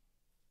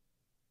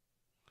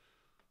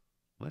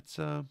 Let's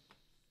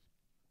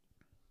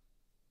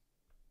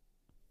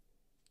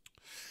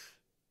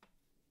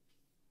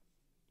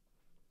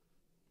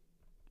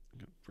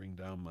bring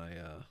down my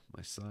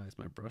size,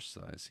 my brush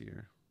size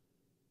here.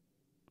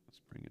 Let's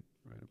bring it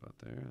right about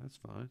there. That's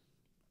fine.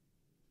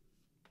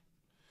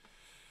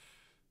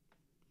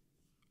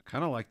 I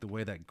kind of like the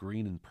way that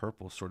green and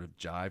purple sort of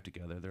jive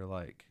together. They're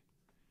like,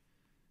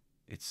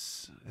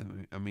 it's,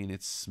 I mean,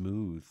 it's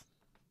smooth.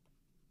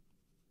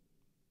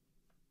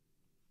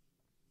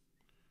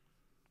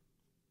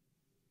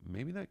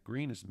 Maybe that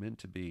green is meant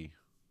to be.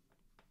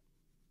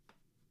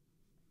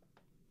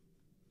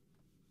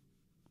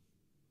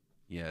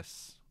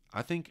 Yes.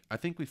 I think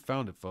we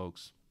found it,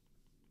 folks.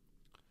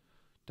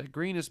 That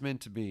green is meant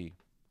to be.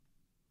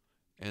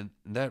 And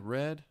that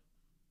red,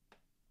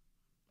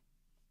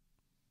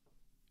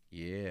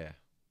 yeah.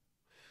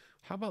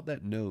 How about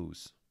that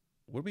nose?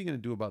 What are we going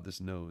to do about this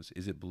nose?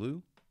 Is it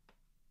blue?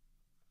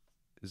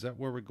 Is that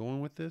where we're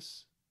going with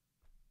this?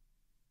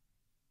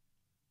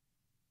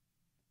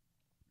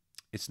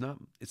 It's not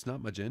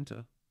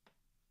magenta.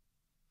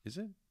 Is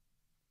it?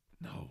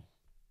 No.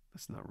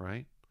 That's not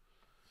right.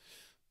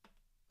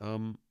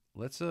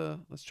 Let's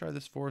try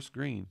this forest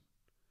green.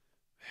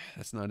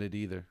 That's not it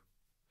either.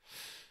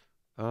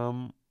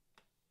 Um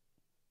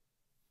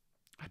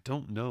I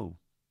don't know.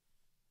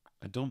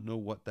 I don't know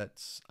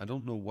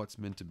what's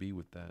meant to be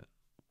with that.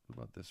 What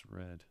about this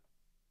red?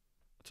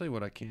 I'll tell you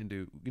what I can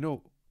do.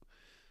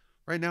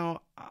 Right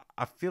now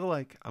I feel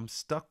like I'm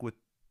stuck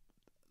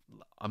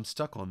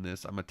on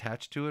this. I'm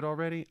attached to it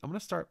already. I'm gonna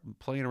start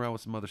playing around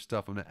with some other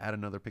stuff. I'm gonna add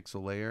another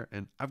pixel layer,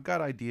 and I've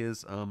got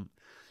ideas.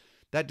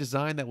 That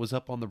design that was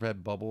up on the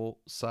RedBubble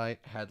site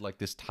had like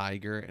this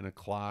tiger and a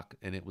clock,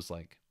 and it was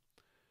like,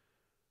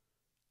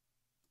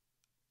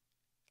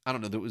 I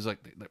don't know. There was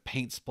like the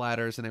paint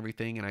splatters and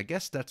everything, and I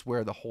guess that's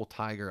where the whole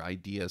tiger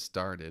idea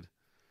started.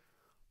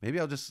 Maybe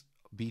I'll just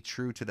be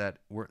true to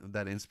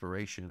that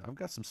inspiration. I've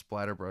got some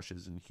splatter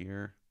brushes in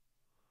here.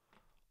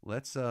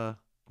 Let's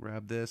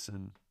grab this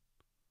and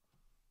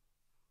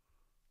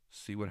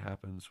see what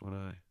happens when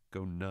I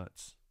go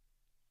nuts.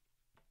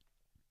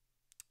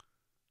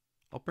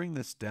 I'll bring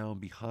this down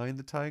behind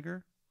the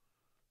tiger,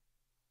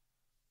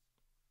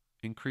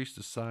 increase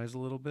the size a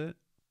little bit.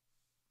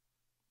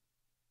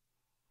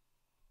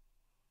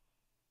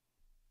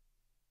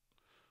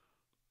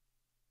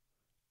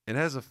 It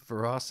has a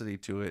ferocity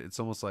to it. It's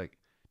almost like,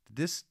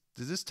 does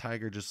this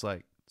tiger just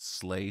like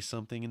slay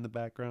something in the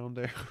background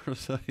there?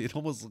 It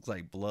almost looks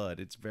like blood.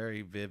 It's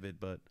very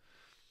vivid, but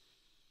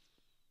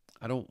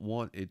I don't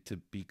want it to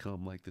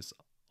become like this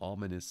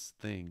ominous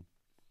thing.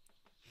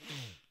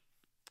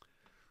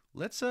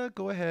 Let's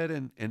go ahead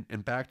and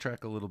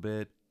backtrack a little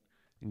bit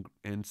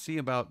and see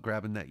about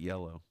grabbing that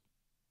yellow.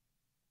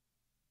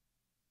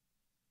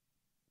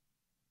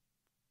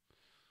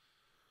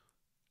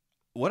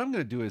 What I'm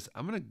going to do is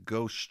I'm going to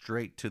go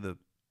straight to let's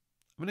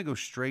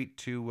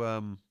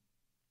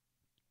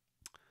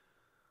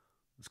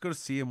go to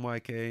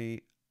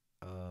CMYK.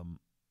 Um,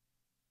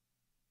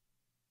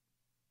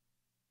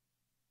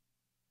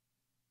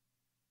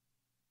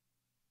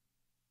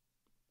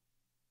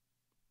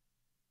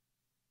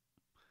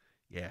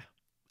 yeah,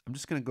 I'm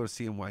just going to go to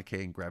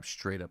CMYK and grab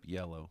straight up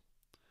yellow.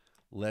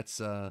 Let's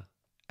add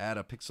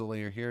a pixel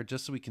layer here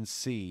just so we can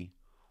see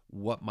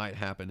what might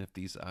happen if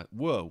these,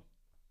 whoa.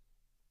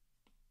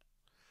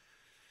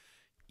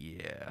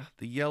 Yeah,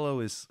 the yellow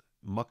is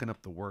mucking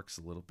up the works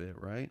a little bit,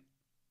 right?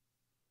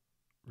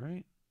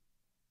 Right?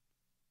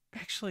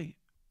 Actually,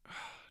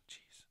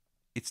 jeez.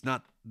 It's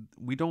not,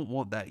 we don't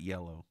want that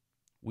yellow.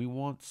 We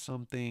want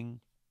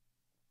something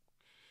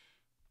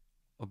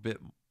a bit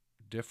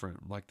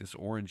different, like this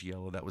orange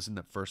yellow that was in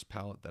that first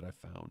palette that I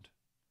found.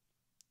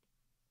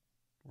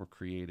 Or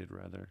created,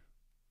 rather.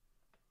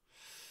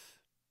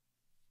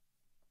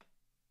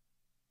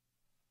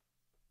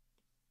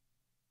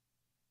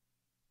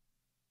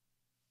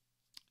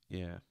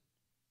 Yeah.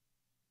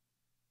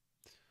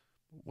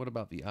 What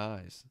about the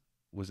eyes?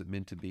 Was it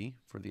meant to be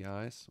for the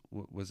eyes?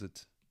 What was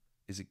it?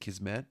 Is it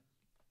Kismet?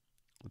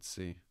 Let's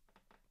see.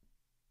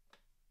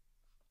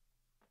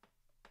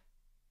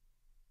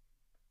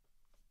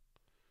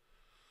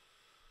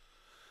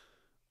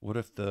 What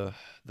if the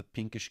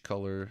pinkish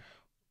color,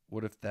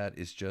 what if that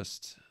is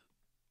just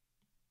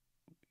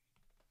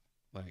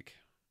like,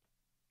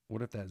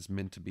 what if that is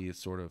meant to be a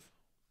sort of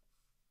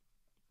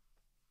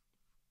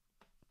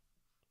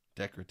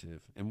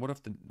decorative? And what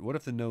if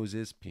the nose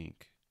is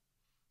pink?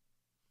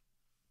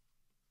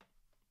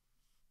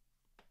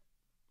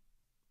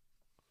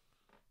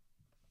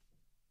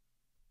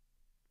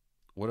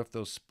 What if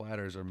those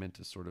splatters are meant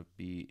to sort of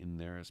be in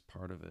there as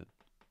part of it?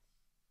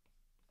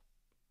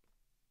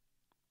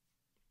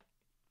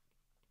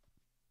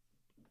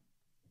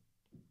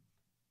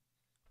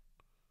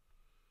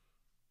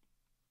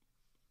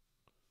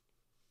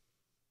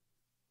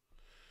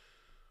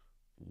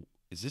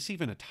 Is this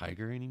even a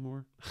tiger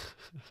anymore?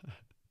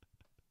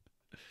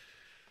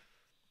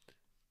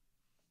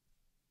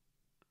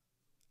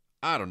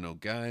 I don't know,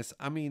 guys.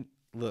 I mean,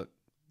 look,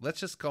 let's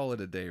just call it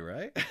a day,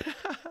 right?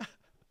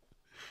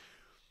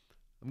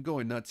 I'm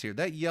going nuts here.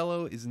 That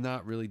yellow is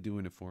not really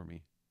doing it for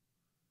me.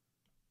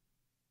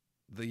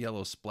 The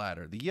yellow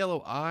splatter. The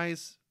yellow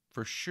eyes,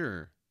 for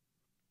sure.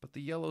 But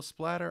the yellow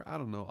splatter, I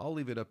don't know. I'll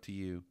leave it up to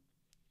you.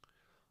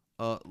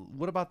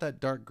 What about that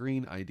dark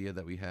green idea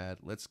that we had?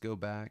 Let's go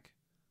back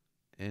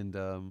and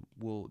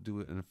we'll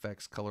do an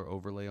effects color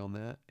overlay on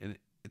that, and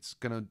it's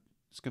gonna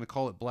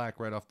call it black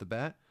right off the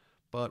bat.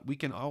 But we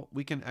can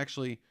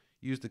actually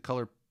use the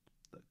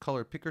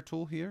color picker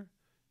tool here,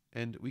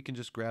 and we can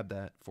just grab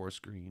that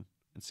forest green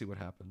and see what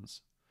happens.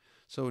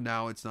 So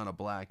now it's not a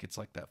black; it's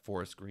like that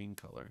forest green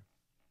color,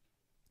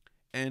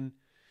 and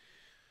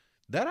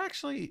that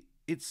actually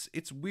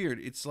it's weird.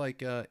 It's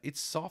like it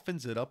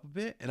softens it up a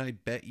bit, and I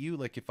bet you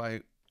like if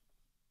I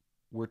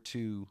were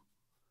to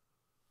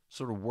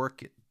sort of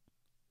work it.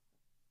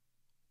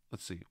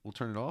 Let's see. We'll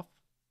turn it off.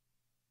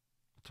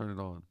 Turn it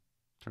on.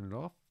 Turn it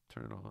off.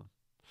 Turn it on.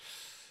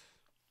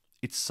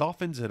 It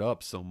softens it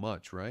up so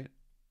much, right?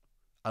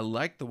 I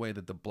like the way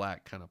that the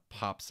black kind of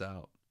pops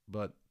out,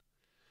 but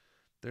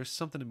there's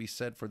something to be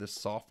said for the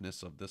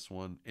softness of this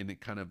one, and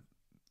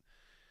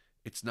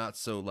it's not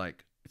so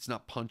like it's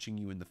not punching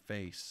you in the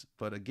face.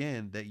 But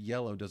again, that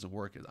yellow doesn't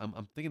work.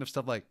 I'm thinking of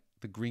stuff like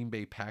the Green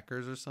Bay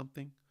Packers or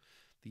something.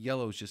 The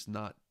yellow is just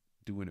not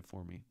doing it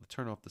for me. Let's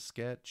turn off the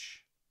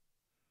sketch.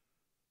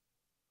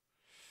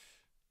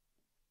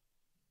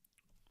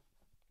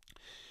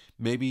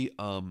 Maybe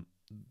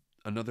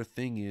another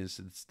thing is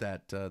it's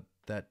that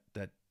that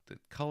the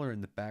color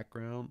in the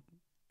background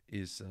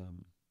is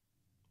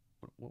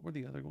what were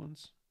the other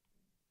ones?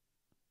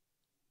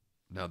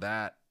 Now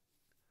that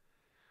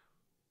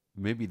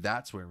maybe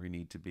that's where we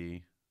need to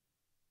be.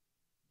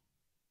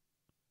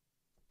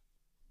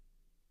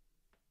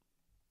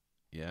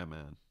 Yeah,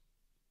 man.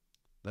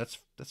 That's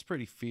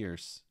pretty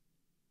fierce.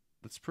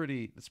 That's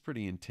pretty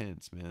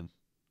intense, man.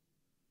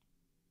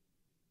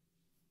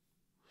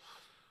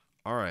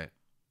 All right.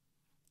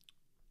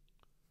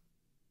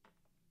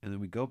 And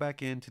then we go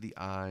back into the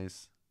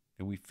eyes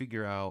and we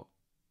figure out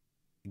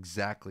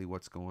exactly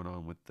what's going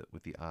on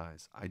with the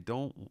eyes. I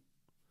don't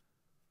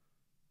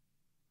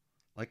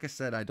like I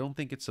said, I don't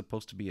think it's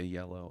supposed to be a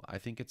yellow. I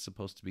think it's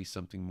supposed to be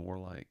something more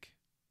like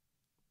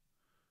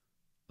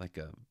a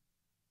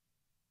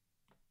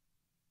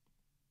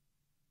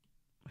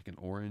like an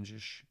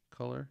orangish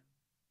color.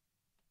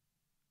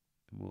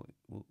 And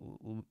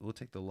we'll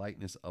take the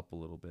lightness up a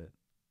little bit,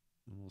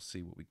 and we'll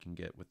see what we can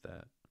get with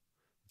that.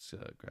 Let's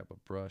grab a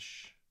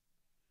brush.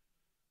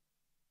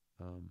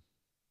 Um,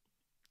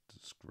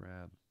 just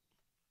grab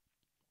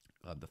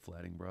the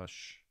flatting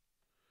brush.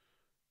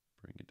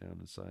 Bring it down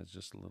in size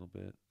just a little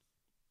bit.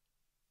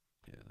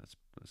 Yeah,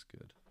 that's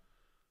good.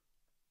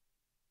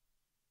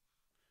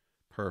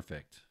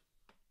 Perfect.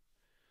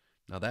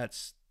 Now that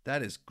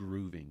is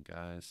grooving,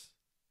 guys.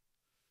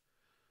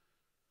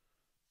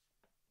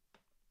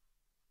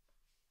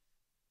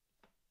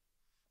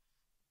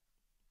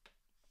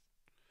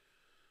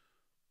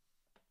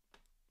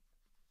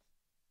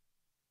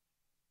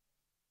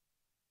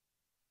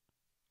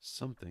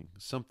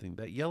 Something.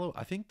 That yellow,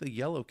 I think the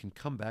yellow can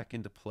come back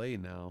into play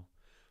now,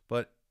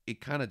 but it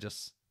kind of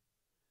just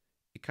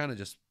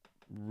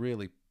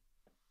really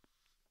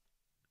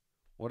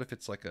what if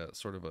it's like a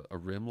sort of a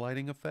rim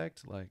lighting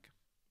effect, like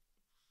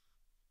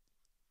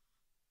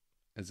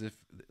as if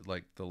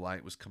like the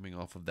light was coming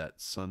off of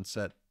that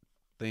sunset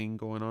thing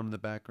going on in the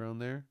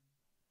background there.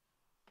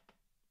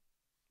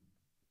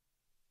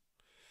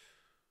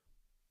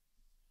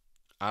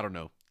 I don't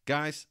know.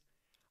 Guys,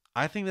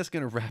 I think that's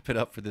going to wrap it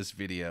up for this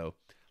video.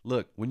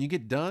 Look, when you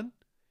get done,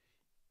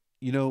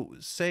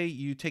 say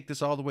you take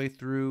this all the way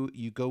through,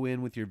 you go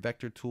in with your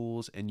vector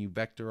tools and you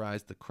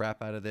vectorize the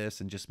crap out of this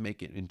and just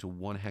make it into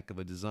one heck of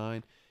a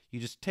design.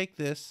 You just take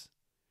this,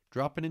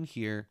 drop it in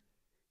here,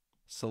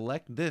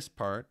 select this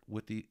part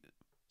with the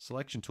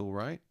selection tool,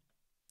 right?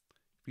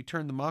 If you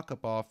turn the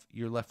mockup off,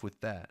 you're left with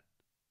that.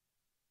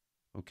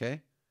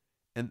 Okay?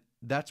 And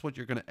that's what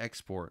you're going to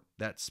export,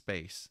 that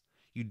space.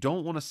 You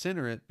don't want to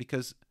center it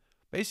because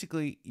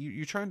basically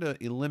you're trying to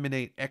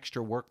eliminate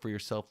extra work for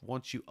yourself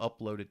once you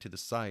upload it to the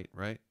site,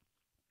 right?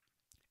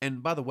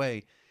 And by the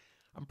way,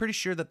 I'm pretty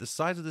sure that the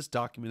size of this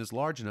document is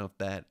large enough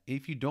that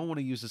if you don't want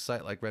to use a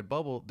site like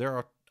RedBubble, there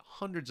are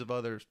hundreds of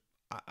others.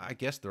 I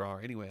guess there are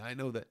anyway. I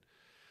know that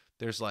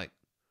there's like,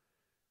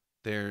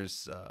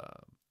 there's,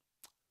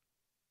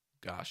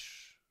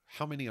 gosh,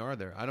 how many are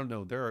there? I don't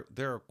know. There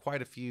are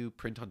quite a few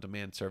print on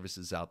demand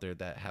services out there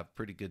that have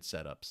pretty good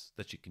setups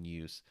that you can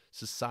use.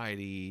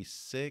 Society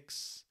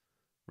 6,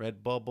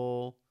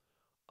 RedBubble,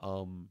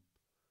 um,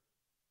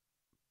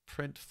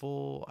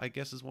 Printful, I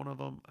guess, is one of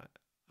them.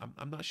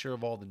 I'm not sure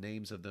of all the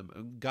names of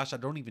them. Gosh, I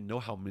don't even know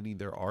how many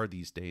there are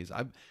these days.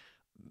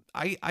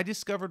 I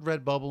discovered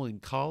Redbubble in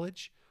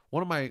college.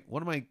 One of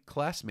my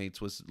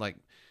classmates was like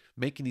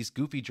making these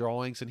goofy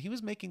drawings, and he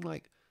was making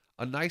like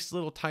a nice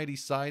little tidy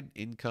side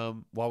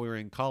income while we were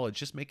in college,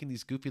 just making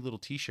these goofy little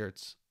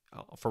T-shirts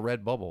for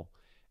Redbubble,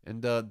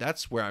 and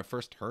that's where I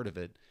first heard of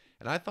it.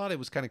 And I thought it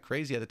was kind of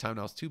crazy at the time.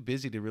 And I was too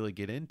busy to really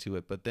get into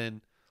it, but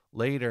then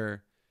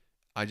later,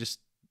 I just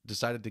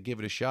decided to give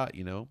it a shot,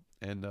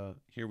 and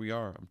here we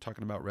are. I'm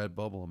talking about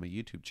Redbubble on my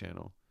YouTube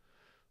channel.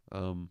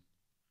 Um,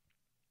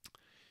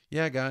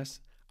 yeah, guys.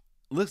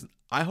 Listen,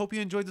 I hope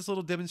you enjoyed this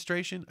little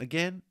demonstration.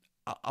 Again,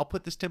 I'll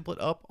put this template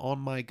up on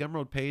my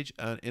Gumroad page,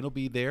 and it'll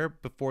be there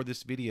before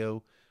this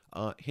video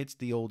hits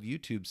the old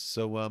YouTubes.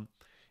 So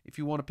if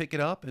you want to pick it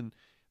up and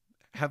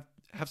have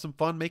some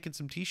fun making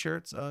some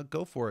T-shirts,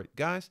 go for it,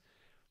 guys.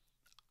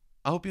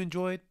 I hope you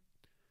enjoyed.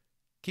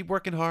 Keep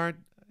working hard.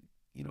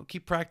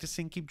 Keep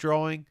practicing, keep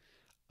drawing.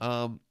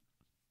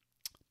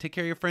 Take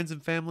care of your friends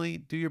and family.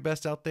 Do your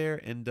best out there,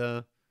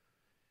 and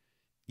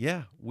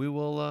yeah,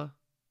 we'll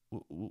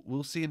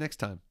see you next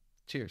time.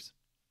 Cheers.